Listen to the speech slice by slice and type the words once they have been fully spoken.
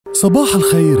صباح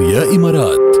الخير يا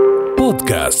إمارات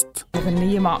بودكاست.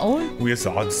 أغنية معقول؟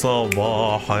 ويسعد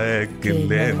صباحك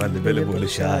اللي بالبلبل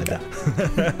شادة.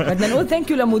 بدنا نقول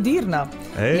ثانك يو لمديرنا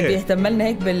اللي بيهتم لنا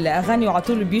هيك بالأغاني وعلى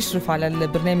طول بيشرف على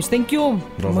البرنامج. ثانك يو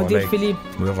مدير فيليب.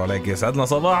 برافو عليك، يسعد لنا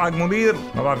صباحك مدير.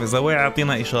 ما بعرف إذا واعي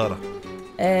يعطينا إشارة.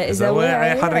 إذا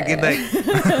واعي حرك ايديك.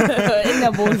 إلنا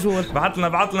بونجور. بعت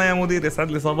لنا يا مدير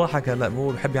يسعد لي صباحك. هلا هو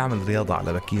بحب يعمل رياضة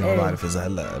على بكير. ما بعرف إذا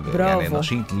هلا يعني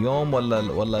نشيط اليوم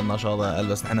ولا النشاط أقل،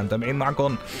 بس نحن متابعين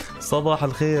معكم. صباح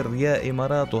الخير يا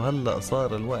إمارات. وهلا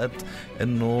صار الوقت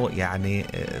إنه يعني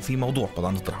في موضوع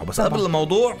بدنا نطرحه، بس قبل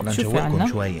الموضوع بدنا نشوقكم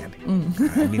شوي يعني.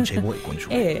 نشوقكم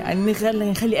شوي. يعني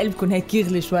نخلي قلبكم هيك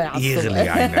يغلي شوي على الصبح. يغلي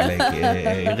عين عليك.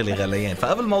 يغلي غليان.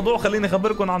 فقبل الموضوع خليني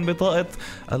أخبركم عن بطاقة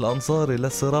الأنصاري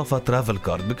للصرافة ترافل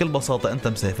كارد. بكل بساطة أنت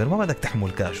مسافر ما بدك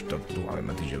تحمل كاش وتروح على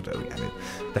النتيجة يعني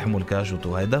تحمل كاش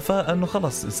وهيدا، فإنه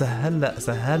خلص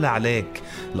سهل عليك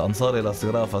الأنصاري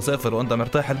للصرافة. سافر وأنت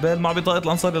مرتاح البال مع بطاقة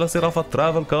الأنصاري للصرافة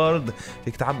ترافل كارد.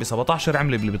 فيك تعبي 17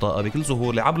 عملة بالبطاقة بكل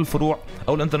سهولة عبر الفروع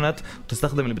أو الإنترنت،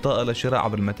 وتستخدم البطاقة للشراء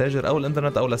عبر المتاجر أو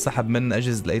الإنترنت أو للسحب من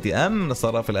أجهزة الATM من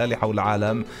الصرافة الآلي حول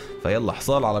العالم. فيلا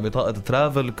حصل على بطاقة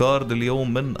ترافل كارد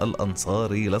اليوم من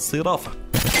الأنصاري للصرافة.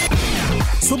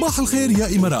 صباح الخير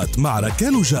يا إمارات مع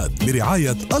ركال وجاد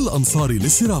برعاية الأنصاري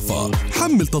للصرافة.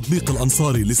 حمل تطبيق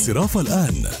الأنصاري للصرافة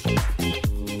الآن.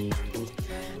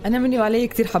 أنا مني وعلي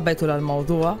كتير حبيته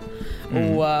للموضوع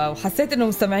وحسيت إنه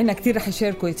مستمعينا كتير رح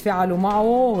يشاركوا يتفاعلوا معه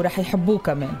ورح يحبوه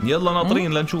كمان. يلا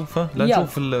ناطرين لنشوف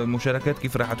المشاركات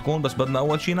كيف رح تكون، بس بدنا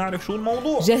أول شيء نعرف شو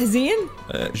الموضوع. جاهزين؟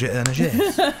 أنا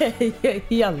جاهز.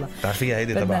 يلا. تعرفيها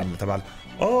هيدي تبع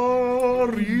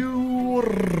Are you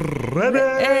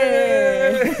ready؟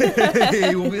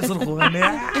 وبيصرخوا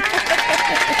هنا.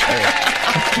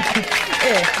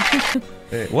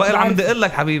 وائل عم ندق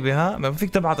لك حبيبي. ما فيك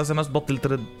تبعت SMS بطل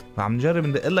ترد. عم نجرب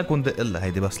ندق لك وندق لها.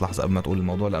 هيدي بس لحظة قبل ما تقول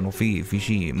الموضوع، لأنه في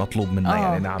شيء مطلوب منا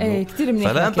يعني نعمله.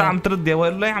 فلا أنت عم ترد يا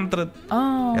وائل، لا عم ترد.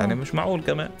 يعني مش معقول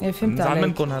كمان. فهمت عليك.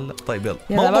 منكم هلا. طيب يلا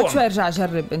موضوع شوي ارجع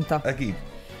أجرب أنت. أكيد.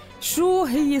 شو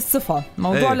هي الصفة؟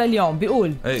 موضوع لليوم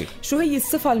بيقول شو هي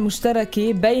الصفة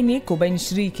المشتركة بينك وبين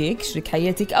شريكك، شريك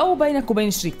حياتك، أو بينك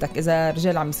وبين شريكتك إذا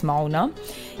رجال عم يسمعونا.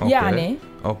 يعني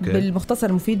بالمختصر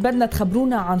المفيد بدنا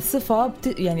تخبرونا عن صفة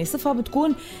يعني صفة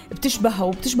بتكون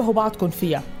بتشبهوا بعضكم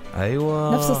فيها.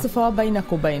 أيوة، نفس الصفة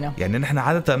بينك وبينه. يعني نحن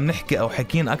عادة بنحكي أو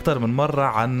حكين أكتر من مرة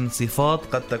عن صفات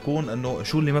قد تكون إنه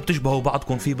شو اللي ما بتشبهوا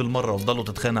بعضكم فيه بالمرة وتضلوا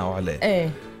تتخانقوا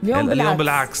عليه. اليوم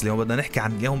بالعكس. اليوم بدنا نحكي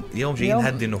عن يوم جايين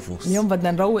نهدي النفوس. اليوم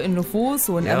بدنا نروق النفوس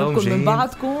ونقربكم من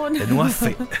بعضكم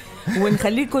نوفق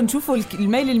ونخليكم تشوفوا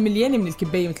الميل الملياني من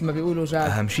الكباية مثل ما بيقولوا جاد.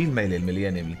 أهم شيء الميل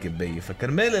الملياني من الكباية.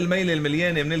 فكرمال الميل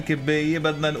الملياني من الكباية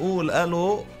بدنا نقول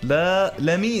ألو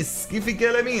لميس. كيفك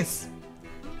يا لميس؟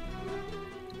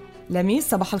 لميس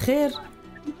صباح الخير.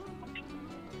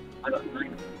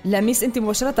 لميس انت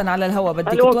مباشرة على الهواء،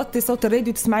 بدك توطي صوت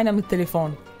الراديو تسمعينا من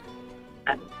التليفون.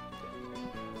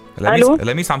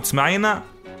 لميس عم تسمعينا؟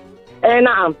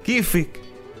 نعم. كيفك؟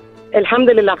 الحمد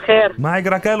لله بخير. معك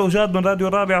ركال وجاد من راديو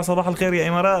الرابع. صباح الخير يا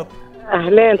إمارات.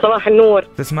 أهلين، صباح النور.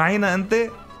 تسمعينا أنت؟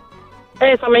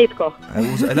 سمعيتكم.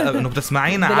 لا إنه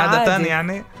بتسمعينا عادة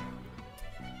يعني؟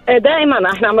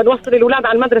 دائما احنا عم نوصل الأولاد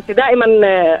على المدرسة دائما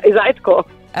إذاعتكم.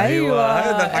 أيوة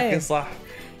هذا الحكي صح.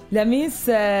 لميس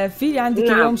في عندك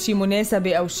اليوم شي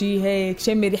مناسبة أو شي هيك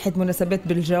شمي ريحة مناسبات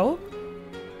بالجو؟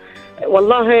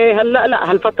 والله هلا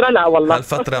لا، هالفترة لا والله.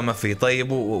 هالفترة ما في.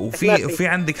 طيب وفي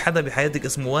عندك حدا بحياتك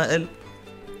اسمه وائل؟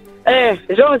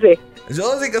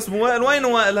 جوزك اسمه وائل. وين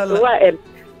وائل هلا؟ وائل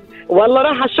والله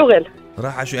راح الشغل.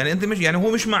 يعني انت مش يعني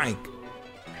هو مش معك؟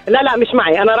 لا مش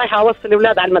معي، انا رايحة اوصل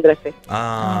الاولاد على المدرسة.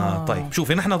 طيب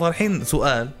شوفي نحن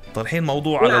طارحين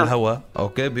موضوع على الهواء.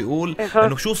 اوكي بيقول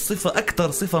انه شو الصفة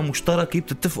اكثر صفة مشتركة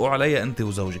بتتفقوا عليها انت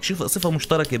وزوجك؟ شو صفة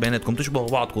مشتركة بيناتكم تشبهوا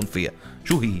بعضكم فيها؟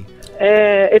 شو هي؟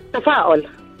 التفاؤل.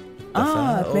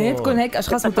 اثنيناتكم هيك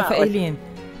اشخاص متفائلين.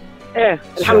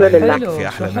 الحمد لله. في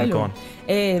احلى منكم.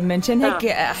 منشان هيك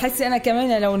احس انا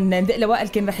كمان لو ندق لوائل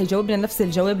كان رح يجاوبنا نفس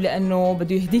الجواب، لانه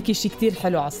بده يهديكي شيء كتير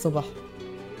حلو على الصبح.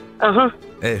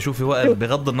 شوفي وائل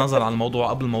بغض النظر عن الموضوع،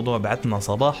 قبل الموضوع بعتنا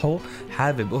صباحه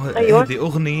حابب اهدي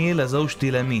اغنية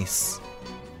لزوجتي لميس.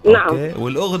 نعم.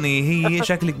 والاغنية هي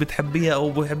شكلك بتحبيها او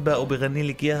بحبها او بغني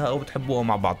لك اياها او بتحبوها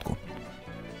مع بعضكم.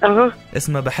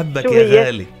 اسمها بحبك يا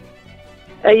غالي.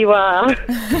 ايوه.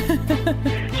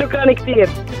 شكرا كثير.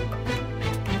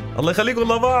 الله يخليكم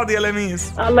لبعض يا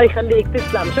لميس. الله يخليك،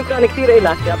 تسلم. شكرا كثير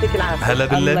لك، يعطيك العافية. هلا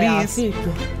باللميس.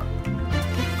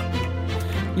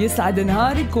 يسعد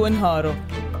نهارك ونهاره.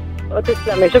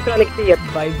 وتسلمي، شكرا كثير.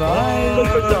 باي باي.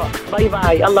 باي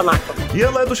باي، الله معكم.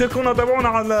 يلا انتوا شاركونا، تابعونا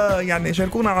على يعني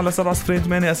شاركونا على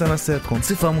 708 SMSاتكم.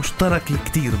 صفة مشتركة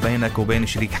كتير بينك وبين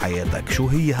شريك حياتك، شو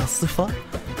هي هالصفة؟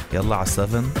 يلا على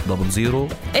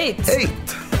 70088.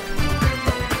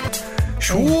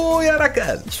 شو يا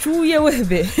ركال؟ شو يا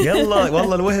وهبة؟ يلا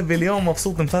والله الوهبة اليوم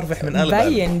مبسوط مفرفح من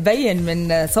قلبي. بين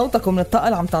من صوتك ومن الطاقة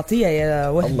اللي عم تعطيها يا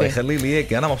وهبة. الله يخلي لي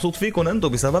اياك، انا مبسوط فيكم انتم،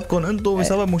 بسببكم انتم،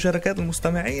 بسبب مشاركات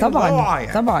المستمعين. طبعا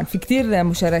يعني. طبعا في كتير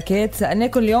مشاركات.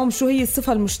 سألناكم اليوم شو هي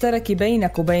الصفة المشتركة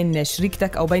بينك وبين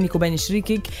شريكتك او بينك وبين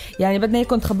شريكك، يعني بدنا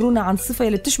اياكم تخبرونا عن الصفة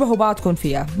اللي بتشبهوا بعضكم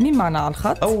فيها. مين معنا على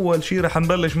الخط؟ اول شيء رح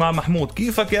نبلش مع محمود.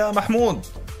 كيفك يا محمود؟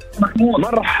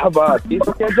 مرحبا،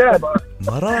 كيفك يا جاد؟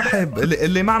 مرحب.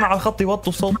 اللي معنا على الخط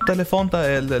يوطوا صوت التليفون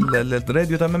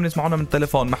الراديو تمام نسمعونا من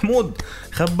التليفون. محمود،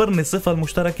 خبرني الصفة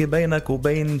المشتركة بينك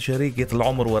وبين شريكة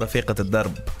العمر ورفيقة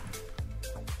الدرب.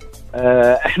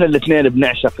 احنا الاثنين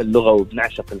بنعشق اللغة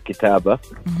وبنعشق الكتابة.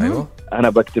 ايوه. انا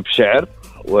بكتب شعر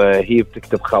وهي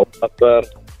بتكتب خواطر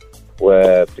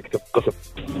وبتكتب قصص.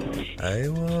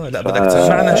 ايوه. لا بدك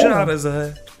تسمعنا شعر اذا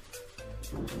هيك.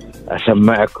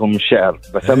 أسمعكم شعر،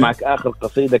 بسمعك آخر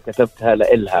قصيدة كتبتها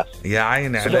لإلها. يا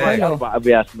عيني عليك. 4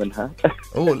 أبيات منها.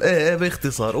 قول. ايه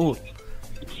باختصار قول.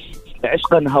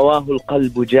 عشقا هواه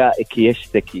القلب جائك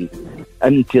يشتكي،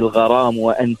 أنت الغرام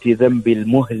وأنت ذنبي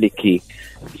المهلك،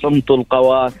 صمت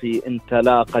القواسي إن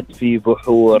تلاقت في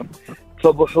بحور،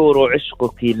 فبحور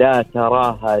عشقك لا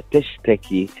تراها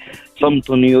تشتكي، صمت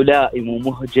يلائم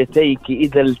مهجتيك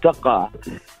إذا التقى،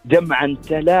 جمعا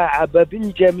تلاعب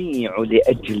بالجميع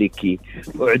لأجلك،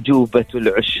 أعجوبة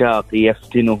العشاق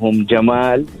يفتنهم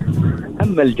جمال،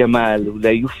 أما الجمال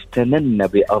ليفتنن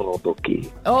بأرضك.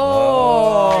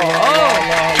 أوه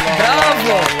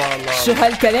برافو. شو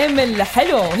هالكلام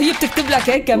الحلو. هي بتكتب لك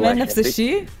هيك كمان نفس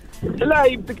الشيء؟ لا،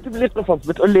 هي بتكتب لي قصص،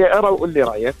 بتقول لي اقرا وقول لي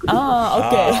رايك.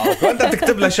 اوكي. وانت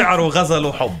بتكتب لها شعر وغزل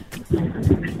وحب.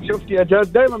 شفت يا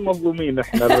جاد، دايما مظلومين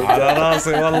احنا. على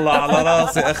راسي والله، على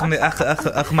راسي.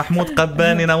 اخ محمود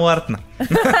قباني، نورتنا.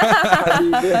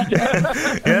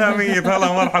 يا ميت،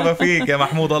 هلا مرحبا فيك يا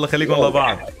محمود، الله يخليكم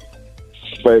لبعض.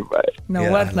 باي باي.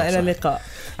 نورتنا. الى اللقاء.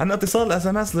 عندنا اتصال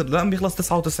SMS الرقم بيخلص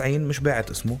 99، مش باعت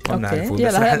اسمه، ما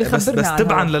بنعرفه. بس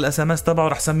تبعا للSMS تبعه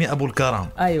رح سميه ابو الكرم.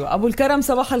 ايوه ابو الكرم،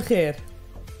 صباح الخير.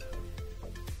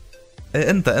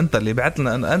 إيه انت اللي بعت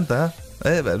لنا انت.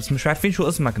 ايه بس مش عارفين شو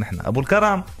اسمك نحن. ابو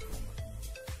الكرم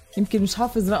يمكن مش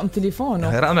حافظ رقم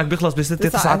تليفونه. رقمك بيخلص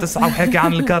ب699 وحكي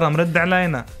عن الكرم. رد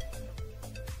علينا.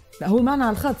 لا هو معنا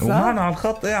على الخط. صح؟ ومعنا على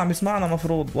الخط. ايه عم يسمعنا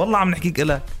مفروض. والله عم نحكيك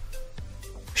إلك.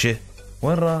 شي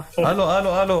وين راح؟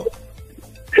 الو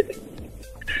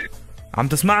عم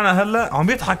تسمعنا هلا؟ عم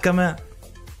يضحك كمان.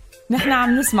 نحن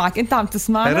عم نسمعك، انت عم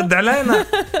تسمعنا. رد علينا.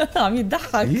 عم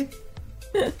يضحك.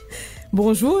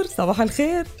 بونجور، صباح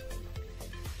الخير.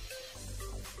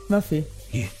 ما في.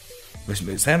 بس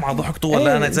سامعة ضحكته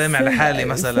ولا انا سامع لحالي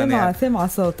مثلا؟ سامعة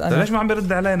صوت انا. ليش ما عم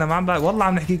بيرد علينا؟ ما عم والله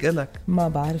عم نحكيك إلك. ما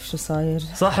بعرف شو صاير.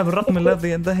 صاحب الرقم الذي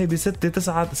ينتهي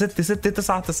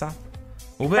ب6669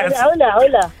 وبعد.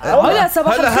 علا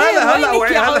صباح الخير.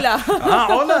 وينك يا علا؟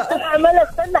 علا عمالة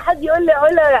استنى حد يقول لي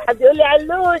علا، حد يقول لي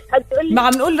علوش، حد يقول لي. ما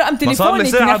عم نقول رقم تليفونك. صار لي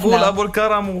ساعة بقول ابو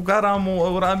الكرم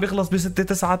ورقم بيخلص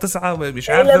ب699 مش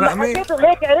عارف رقمي. حكيته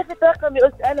هيك عرفت رقمي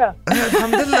قلت انا.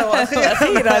 الحمد لله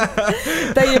واخيرا.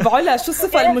 طيب علا، شو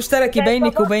الصفة المشتركة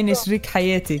بينك وبين شريك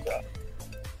حياتك؟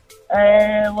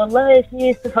 والله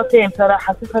في صفتين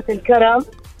صراحة. صفة الكرم.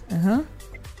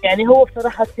 يعني هو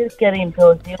بصراحة كثير كريم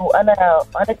فوزي، وأنا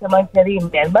كمان كريم.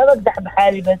 يعني ما بقدح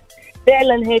بحالي، بس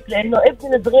فعلا هيك، لأنه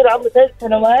ابني الصغير عمره 3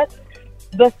 سنوات،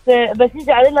 بس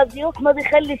يجي علينا ضيوف ما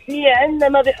بيخلي شيء عندنا،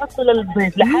 ما بيحطوا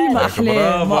للضيف لحاله. ما أحلى.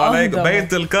 برافو عليك.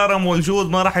 بيت الكرم والجود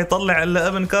ما راح يطلع إلا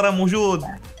ابن كرم وجود.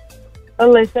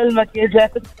 الله يسلمك يا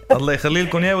جاد. الله يخلي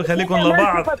لكم اياه ويخليكم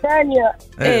لبعض. صفة ثانية.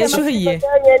 ايه شو هي؟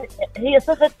 هي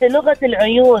صفة لغة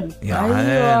العيون.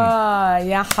 ايوه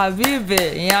يا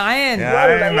حبيبي، يا عين. يا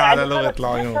عين على لغة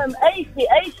العيون. اي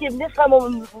شيء بنفهمه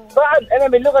من بعض. انا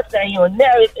من لغة العيون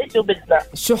نعرف ايش وبدنا.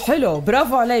 شو حلو،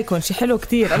 برافو عليكم، شي حلو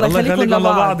كتير. الله يخليكم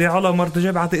لبعض. يا علا مرت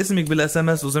بعتي اسمك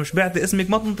بالSMS، واذا مش بعتي اسمك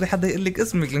ما تنطري حدا يقول لك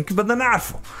اسمك، لان كيف بدنا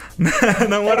نعرفه.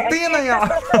 نورتينا يا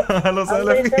علا. اهلا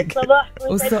وسهلا فيك.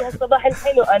 صباح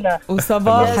الحلو انا.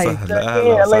 وصباحك.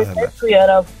 الله يسعدكم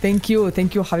يا رب.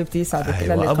 ثانك يو حبيبتي، يسعدك.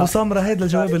 أيوة. ابو سمرة، هيدا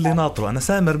الجواب اللي ناطره. انا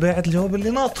سامر باعت الجواب اللي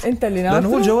ناطره. انت اللي ناطره، لانه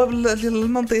هو الجواب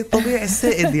المنطقي الطبيعي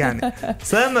السائد. يعني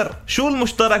سامر، شو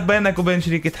المشترك بينك وبين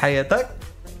شريكة حياتك؟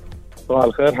 صباح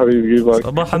الخير حبيبي، كيفك؟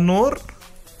 صباح النور.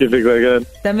 كيفك رجال؟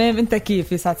 تمام، انت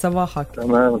كيف؟ يسعد صباحك.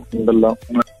 تمام الحمد لله.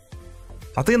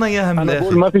 اعطينا اياها من انا الاخر.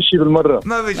 بقول ما في شيء بالمره.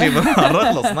 ما في شيء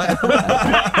بالمره. خلصنا.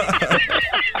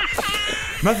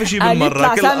 ما في شيء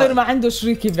بالمرة. سامر ما عنده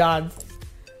شريكي بعد.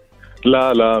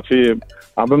 لا في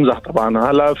عم بمزح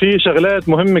طبعا. هلا في شغلات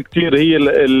مهمة كتير هي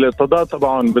التضاد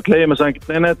طبعا. بتلاقي مثلا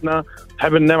اثنيناتنا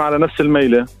نحب ننام على نفس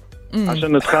الميلة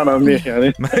عشان نتخانق منيح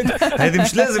يعني. هذه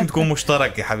مش لازم تكون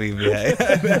مشترك يا حبيبي، هاي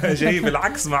جاي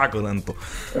بالعكس معكم انتم.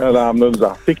 لا عم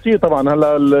نمزح. في كتير طبعا.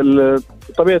 هلا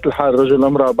بطبيعة الحال رجل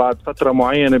والمرأة بعد فترة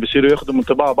معينة بيصيروا ياخذوا من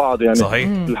طباع بعض يعني. صحيح.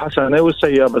 الحسنة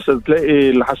والسيئة، بس تلاقي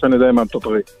الحسنة دايما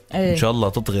بتطغي. ان شاء الله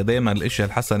تطغي دائما الاشياء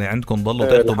الحسنة عندكم. ضلوا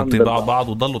تاخذوا من طباع بعض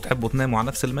وضلوا تحبوا تناموا على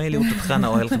نفس الميلة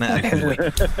وتتخانقوا هالخناقة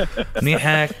الحلوة.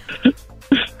 منيحك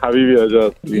حبيبي يا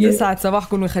جاد. يسعد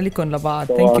صباحكم ويخليكم لبعض.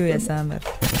 ثانك يو يا سامر.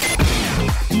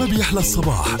 ما بيحلى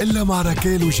الصباح إلا مع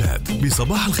ركال وجاد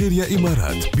بصباح الخير يا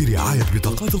إمارات، برعاية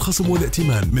بطاقات الخصم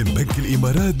والائتمان من بنك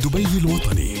الإمارات دبي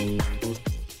الوطني.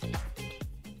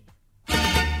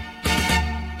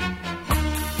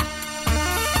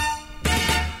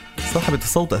 صاحبة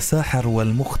الصوت الساحر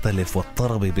والمختلف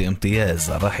والطربي بامتياز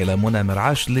الراحلة منى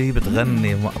مرعاشلي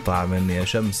بتغني مقطع من يا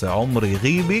شمس عمري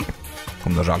غيبي.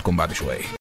 نرجع لكم بعد شوي.